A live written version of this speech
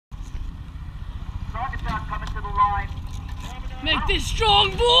Make this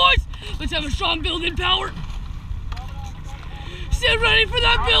strong, boys. Let's have a strong build in power. Sit ready for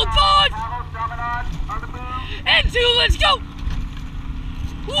that build. 5 and 2. Let's go.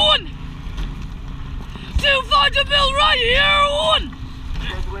 1, 2, 5 to build right here. 1,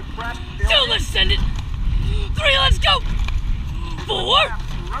 2. Let's send it. 3. Let's go. 4,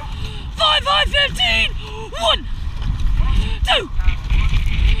 5, 15. 1, 2,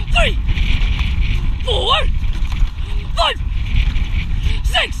 3, 4, 5,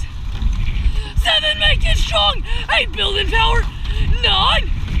 6, 7. Make it strong. 8. Building power. 9,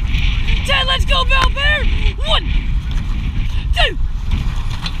 10. Let's go, Bell Bear. 1, 2,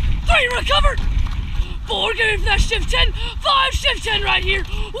 3. Recover. 4. Get ready for that shift 10. 5. Shift 10 right here.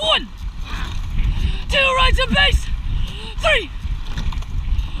 1, 2. Right to base. 3,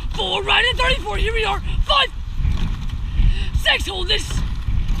 4. Right at 34. Here we are. 5, 6. Hold this.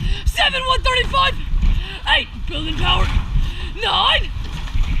 7. 135. 8. Building power. 9,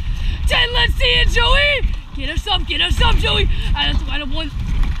 10. Let's see it, Joey. Get us up, Joey. Out of 1.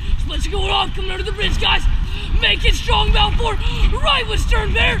 Splits are going off. Coming under the bridge, guys. Make it strong, Bell 4. Right with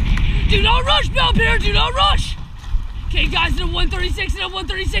Stern Bear. Do not rush, Bell Bear. Do not rush. Okay, guys, in a 136 and a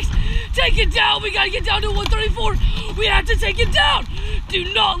 136. Take it down. We got to get down to 134. We have to take it down. Do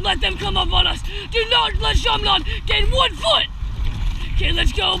not let them come up on us. Do not let Shamlan gain 1 foot. Okay,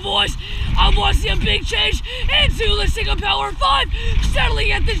 let's go, boys. I want to see a big change. And 2, let's take a power 5.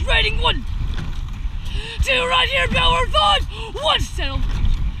 Settling at this rating. 1, 2, right here, power 5. 1, settle.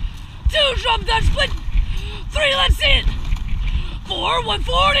 2, drop that split. 3, let's see it. 4,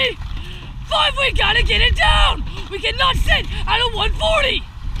 140. 5, we gotta get it down. We cannot sit at a 140.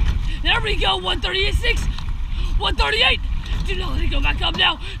 There we go, 136, 138. Do not let it go back up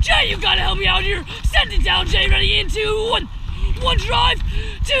now. Jay, you gotta help me out here. Send it down, Jay. Ready, into 1. 1 drive,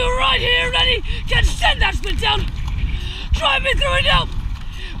 2 right here, ready. Can send that split down. Drive me through it now.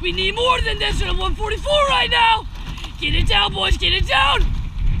 We need more than this at a 144 right now. Get it down, boys, get it down.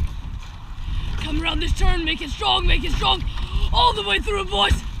 Come around this turn, make it strong, all the way through,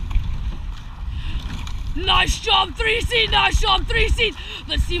 boys. Nice job, 3 seat, nice job, 3 seat.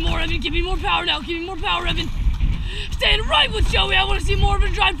 Let's see more, Evan. Give me more power now, give me more power, Evan. Staying right with Joey. I want to see more of a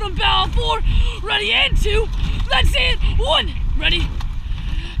drive from Bell 4. Ready, and 2. Let's see it. 1, ready.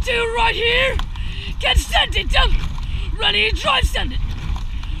 2 right here. Can send it down. Ready, drive, send it.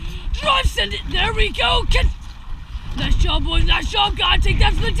 Drive, send it. There we go. Nice job, boys. Nice job. Gotta take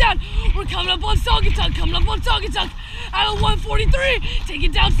that split down. We're coming up on Saugatuck. Out of 143. Take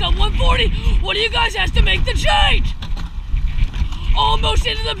it down, sub 140. What do you guys have to make the change? Almost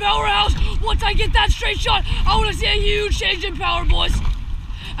into the powerhouse. Once I get that straight shot, I want to see a huge change in power, boys.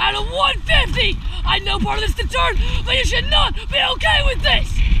 Out of 150. I know part of this to turn, but you should not be okay with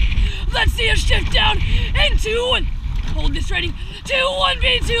this. Let's see a shift down into 1. Hold this rating. 2, 1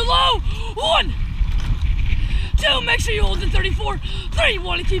 being too low. 1, 2. Make sure you hold the 34. 3, you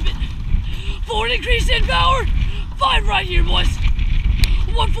want to keep it. 4, increase in power. 5 right here, boys.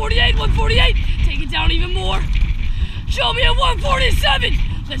 148, 148. Take it down even more. Show me a 147.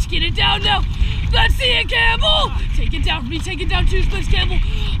 Let's get it down now. Let's see it, Campbell. Take it down. Take it down 2 splits, Campbell.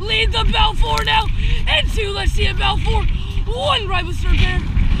 Lead the Bell 4 now. And 2, let's see it, Bell 4. 1 right with Sir Bear.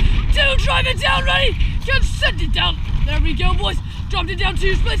 2, drive it down, ready. Can send it down. There we go, boys. Dropped it down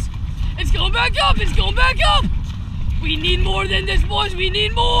 2 splits. It's going back up. We need more than this, boys. We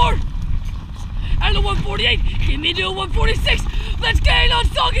need more. Out of 148. Give me to a 146. Let's gain on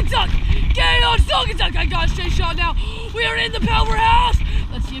Saugatuck. I got a straight shot now. We are in the powerhouse.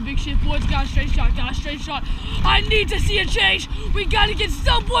 Let's see a big shift, boys. Got a straight shot. I need to see a change. We got to get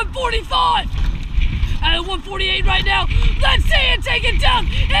sub 145. Out of 148 right now. Let's see it. Take it down.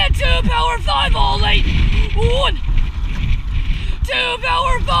 And 2, power 5, all 8. 1, 2,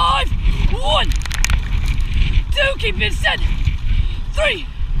 power 5. 1, 2, keep it set. 3,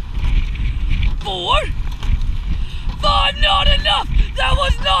 4, 5, not enough. That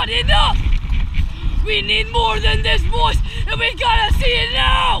was not enough. We need more than this, boys, and we gotta see it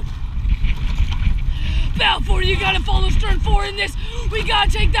now. Bell 4, you gotta follow Stern 4 in this. We gotta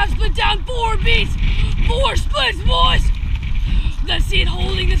take that split down 4 beats. 4 splits, boys. Let's see it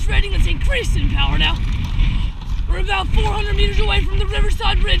holding this rating. Let's increase in power now. We're about 400 meters away from the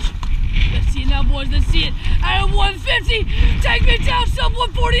Riverside Bridge. Let's see it now, boys. Let's see it. Out of 150. Take me down, sub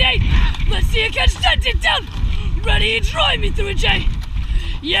 148. Let's see it. Can send it down. Ready, drive me through it, Jay.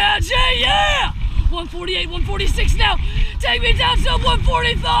 Yeah, Jay, yeah. 148, 146 now. Take me down, sub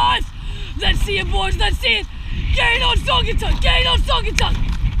 145. Let's see it, boys. Let's see it. Gain on Saugatuck.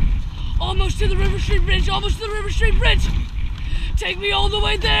 Almost to the River Street Bridge. Take me all the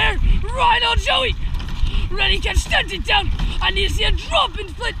way there. Right on Joey. Ready, catch, send it down. I need to see a drop and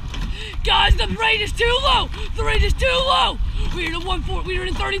split. Guys, the rate is too low. The rate is too low. We were at 1-4. We were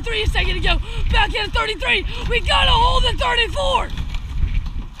at 33 a second ago. Back in at 33. We gotta hold at 34.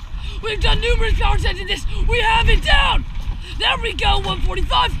 We've done numerous power sets in this. We have it down. There we go.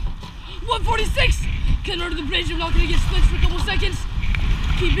 145. 146. Get under the bridge. I'm not gonna get splits for a couple seconds.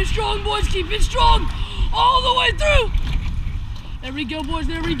 Keep it strong, boys. Keep it strong. All the way through. There we go, boys.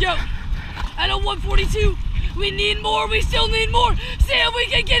 There we go. At a 142. We need more. We still need more. See if we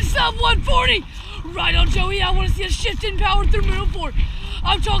can get sub 140. Right on, Joey. I want to see a shift in power through middle 4.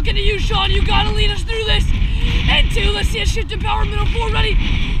 I'm talking to you, Sean. You got to lead us through this. And 2. Let's see a shift in power middle 4. Ready?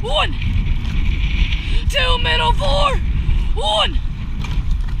 1. 2. Middle 4. 1.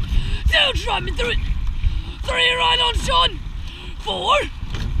 2. Drive me through it. 3. Right on, Sean. 4.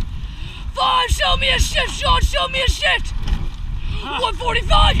 5. Show me a shift, Sean. Show me a shift.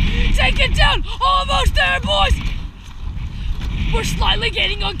 145, take it down, almost there, boys. We're slightly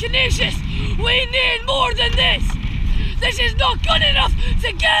gaining on Canisius. We need more than this. This is not good enough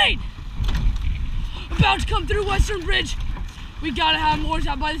to gain. About to come through Western Bridge. We gotta have more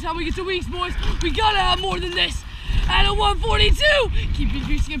by the time we get to Weeks, boys. We gotta have more than this. At a 142, keep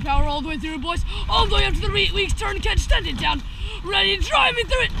increasing in power all the way through, boys. All the way up to the Weeks turn, catch, send it down. Ready to drive me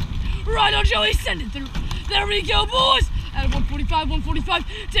through it. Right on, Joey, send it through. There we go, boys. At 145, 145,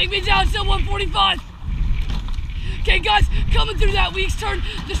 take me down to 145. Okay, guys, coming through that Weeks turn,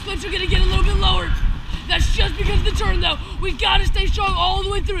 the splits are gonna get a little bit lower. That's just because of the turn, though. We gotta stay strong all the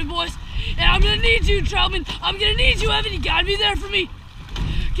way through it, boys. And I'm gonna need you, Troutman. I'm gonna need you, Evan. You gotta be there for me.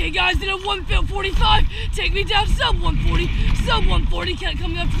 Okay, guys, then at 145, take me down to sub 140. Sub 140,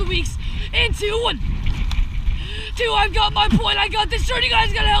 coming up to the Weeks. And 2, 1. 2, I've got my point. I got this turn. You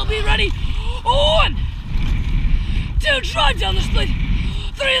guys gotta help me. Ready? 1. 2, drive down the split.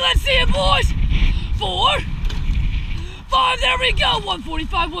 3, let's see it, boys. 4. 5, there we go.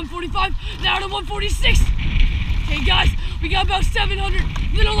 145, 145. Now to 146. Okay, guys, we got about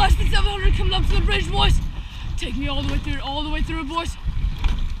 700, little less than 700 coming up to the bridge, boys. Take me all the way through it, boys.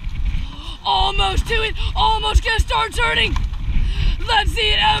 Almost to it. Almost gonna start turning. Let's see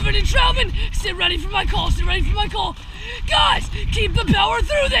it, Evan and Troutman. Sit ready for my call. Sit ready for my call. Guys, keep the power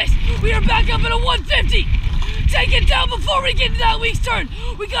through this. We are back up at a 150. Take it down before we get to that Weeks turn.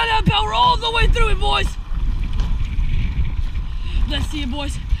 We gotta have power all the way through it, boys. Let's see it,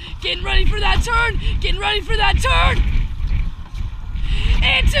 boys. Getting ready for that turn. Getting ready for that turn.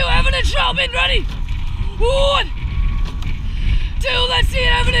 And 2, Evan and Troutman, ready? 1. 2, let's see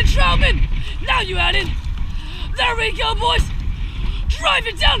it, Evan and Troutman. Now you add in. There we go, boys. Drive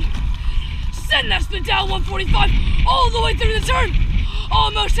it down. Send that split down 145 all the way through the turn.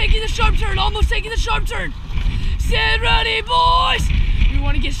 Almost taking the sharp turn. Almost taking the sharp turn. Sit ready, boys. We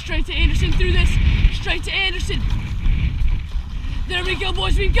want to get straight to Anderson through this. Straight to Anderson. There we go,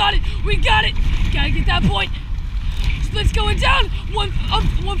 boys. We got it. We got it. Gotta get that point. Split's going down.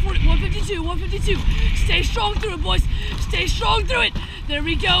 140, 152, 152. Stay strong through it, boys. Stay strong through it. There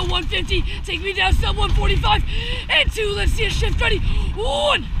we go. 150. Take me down sub 145. And 2. Let's see a shift. Ready.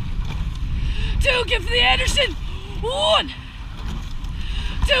 1. 2. Get for the Anderson. 1.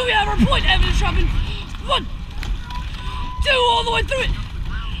 2. We have our point. Evan and Troutman. 1. 2, all the way through it.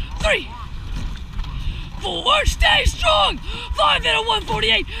 3. 4, stay strong. 5 at a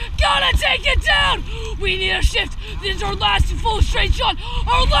 148. Gotta take it down. We need a shift. This is our last full straight shot.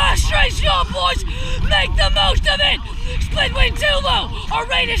 Our last straight shot, boys. Make the most of it. Split wing too low. Our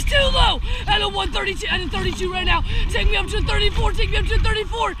rate is too low. At a 132 and a 32 right now. Take me up to 34. Take me up to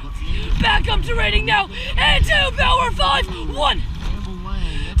 34. Back up to rating now. And 2, power 5. 1.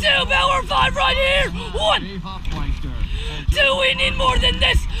 2, power 5 right here. 1. 2, we need more than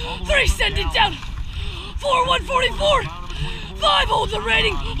this. 3, send it down. 4, 144. 5, hold the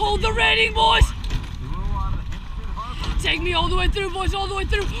rating, boys. Take me all the way through, boys, all the way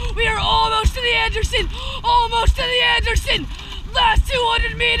through. We are almost to the Anderson. Almost to the Anderson. Last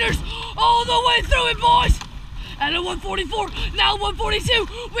 200 meters. All the way through it, boys. At a 144, now 142.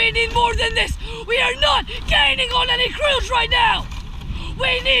 We need more than this. We are not gaining on any crews right now.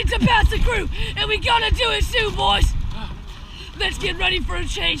 We need to pass the crew, and we gotta do it soon, boys. Let's get ready for a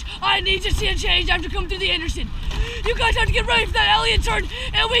change. I need to see a change after coming through the Anderson. You guys have to get ready for that Elliott turn,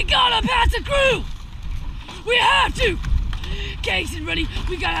 and we gotta pass the crew. We have to. Kingston ready.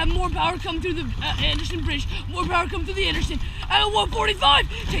 We gotta have more power come through the Anderson Bridge. More power come through the Anderson. At a 145,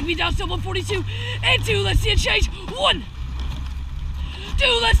 take me down to 142. And 2, let's see a change. 1.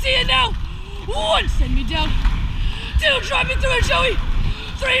 2, let's see it now. 1, send me down. 2, drive me through it, Joey.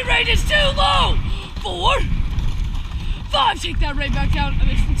 3, rate is too low. 4. 5, take that rate back down.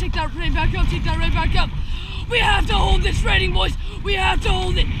 Take that rate back up. Take that rate back up. We have to hold this rating, boys. We have to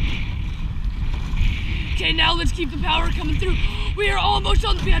hold it. Okay, now let's keep the power coming through. We are almost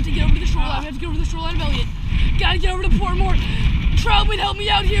on. We have to get over to the shoreline. We have to get over to the shoreline of Elliott. Gotta get over to Portmore. Troutman, help me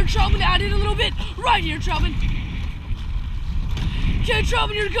out here. Troutman, add in a little bit. Right here, Troutman. Okay,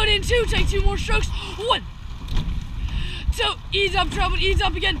 Troutman, you're good in 2. Take 2 more strokes. 1, 2. Ease up, Troutman. Ease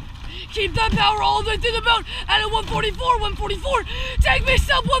up again. Keep that power all the way through the boat. At a 144, 144. Take me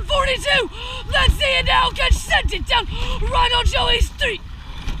sub 142. Let's see it now. Get sent it down. Right on Joey's 3.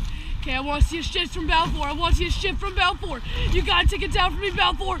 Okay, I want to see a shift from Balfour. I want to see a shift from Balfour. You gotta take it down for me,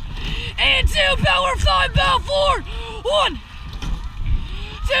 Balfour. And 2, power 5, Balfour. 1,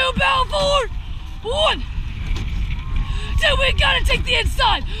 2, Balfour. 1, 2, we gotta take the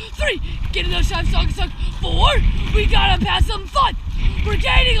inside. 3, get in those shots, suck. 4, we gotta pass them. 5, we're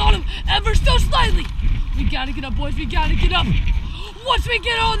gaining on them ever so slightly. We gotta get up, boys, we gotta get up. Once we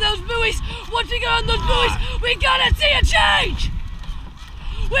get on those buoys, we gotta see a change.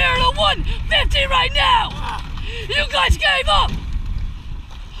 We're at a 150 right now. You guys gave up.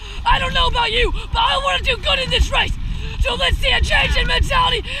 I don't know about you, but I want to do good in this race. So let's see a change in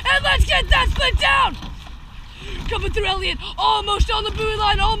mentality, and let's get that split down. Coming through Elliott, almost on the buoy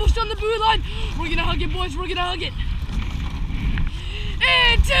line, We're gonna hug it, boys, we're gonna hug it.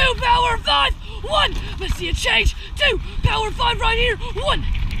 And 2, power 5, 1. Let's see a change. 2, power 5 right here. 1,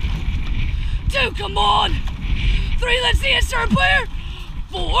 2, come on. 3, let's see a start player.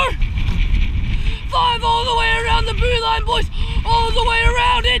 4, 5, all the way around the buoy line, boys. All the way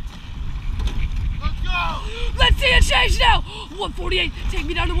around it. Let's go. Let's see a change now. 148, take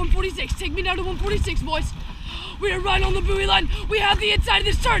me down to 146. Take me down to 146, boys. We are right on the buoy line. We have the inside of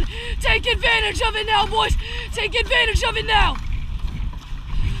this turn. Take advantage of it now, boys. Take advantage of it now.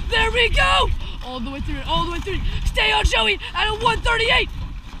 There we go. All the way through it, Stay on Joey at a 138.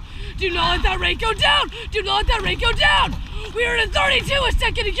 Do not let that rate go down. We are at a 32 a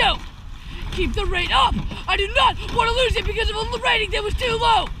second ago. Keep the rate up. I do not want to lose it because of a rating that was too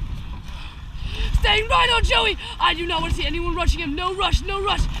low. Staying right on Joey. I do not want to see anyone rushing him. No rush.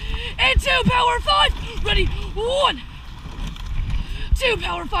 And 2, power 5. Ready. 1, 2,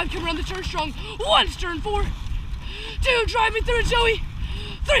 power 5. Come around the turn strong. 1, stern 4. 2, drive me through it, Joey.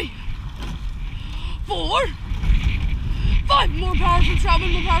 3, 4, 5. More power from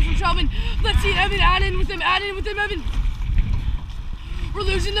Troutman. Let's see Evan. Add in with him, Evan. We're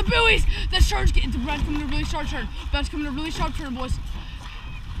losing the buoys. That turn's getting to Brad's coming to a really sharp turn. Boys.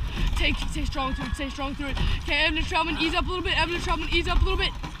 Stay strong through it. Okay, Evan and Troutman, ease up a little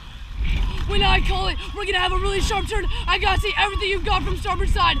bit. When I call it, we're gonna have a really sharp turn. I gotta see everything you've got from starboard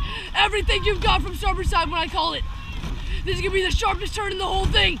side. When I call it. This is gonna be the sharpest turn in the whole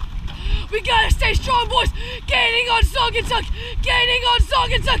thing. We gotta stay strong, boys. Gaining on Song and Suck.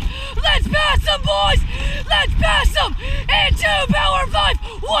 Let's pass them, boys. And 2, power 5.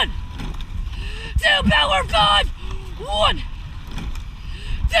 1, 2, power 5. 1,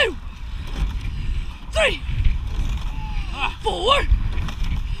 2, 3, 4,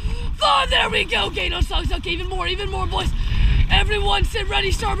 5. There we go. Gain on Song and Suck. Even more, boys. Everyone sit ready.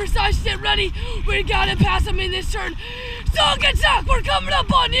 Starboard side, sit ready. We gotta pass them in this turn. Song and Suck, we're coming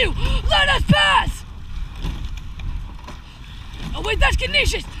up on you. Let us pass. Oh wait, that's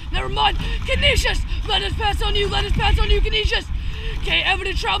Canisius. Never mind. Canisius, let us pass on you, Canisius. Okay, Evan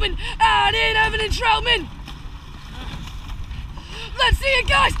and Troutman. Add in Evan and Troutman. Let's see it,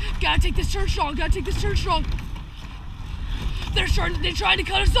 guys. Gotta take this turn strong. They're trying to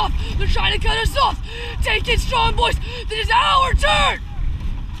cut us off. Take it strong, boys. This is our turn.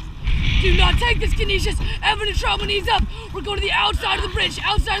 Do not take this, Canisius. Evan and Troutman, ease up. We're going to the outside of the bridge.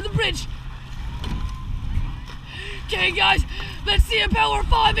 Okay, guys. Let's see a power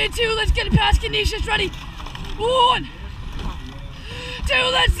 5 and 2. Let's get it past Canisius. Ready? 1, 2.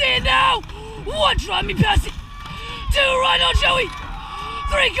 Let's see it now. 1, drive me past it. 2, right on Joey.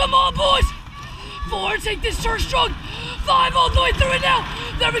 3, come on, boys. 4, take this turn strong. 5, all the way through it now.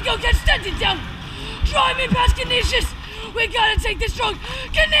 There we go. Get stunted down. Drive me past Canisius. We gotta take this strong.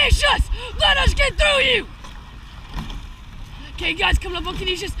 Canisius, let us get through you. Okay, guys, coming up on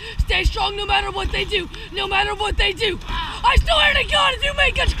Canisius. Stay strong no matter what they do. I swear to God, if you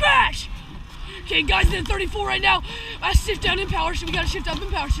make us crash. Okay, guys, in 34 right now. I shift down in power. So we gotta shift up in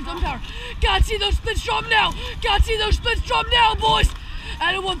power. Gotta see those splits drop now. Boys.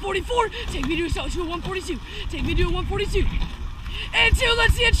 At a 144, take me to a 142. And 2,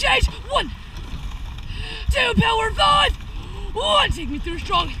 let's see a change. 1, 2, power 5. 1, take me through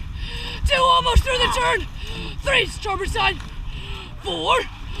strong. 2, almost through the turn. 3, starboard side. 4,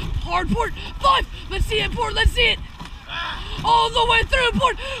 hard port. 5, let's see it, port, All the way through,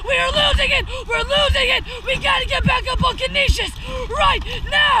 board. We are losing it. We're losing it. We gotta get back up on Canisius right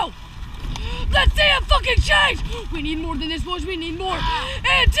now. Let's see a fucking change. We need more than this, boys. We need more.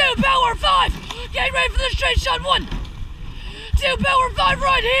 And 2, power 5. Get ready for the straight shot. 1, 2, power 5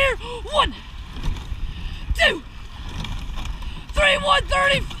 right here. 1, 2, 3,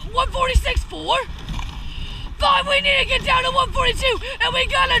 130, 146, 4, 5. We need to get down to 142, and we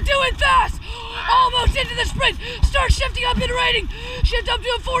gotta do it fast. Almost into the sprint. Start shifting up in rating. Shift up to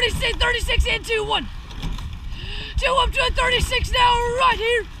a 46, 36, and 2, 1. 2 up to a 36 now, right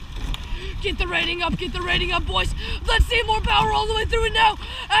here. Get the rating up, boys. Let's see more power all the way through it now.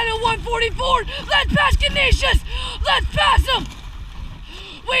 And a 144. Let's pass Canisius. Let's pass him.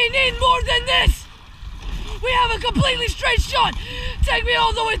 We need more than this. We have a completely straight shot. Take me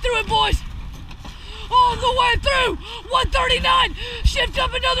all the way through it, boys. All the way through. 139. Shift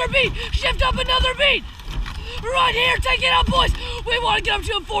up another beat. Shift up another beat. Right here. Take it out, boys. We want to get up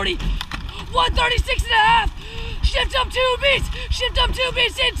to a 40. 136 and a half. Shift up 2 beats. Shift up 2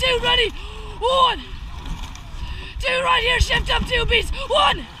 beats in 2. Ready? 1, 2 right here. Shift up 2 beats.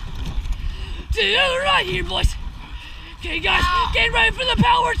 1, 2 right here, boys. Okay, guys. Get ready for the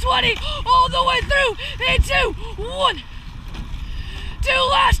power 20. All the way through. In 2. 1, 2.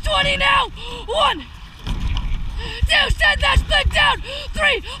 Last 20 now. 1, 2. Send that split down.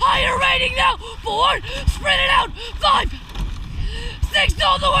 3. Higher rating now. 4. Spread it out. 5, 6.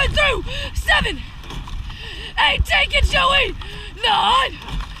 All the way through. 7, 8. Take it, Joey. 9,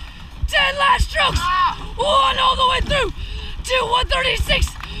 10. Last strokes. 1 all the way through. 2, 136.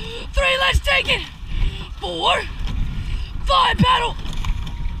 3. Let's take it. 4, 5. Paddle.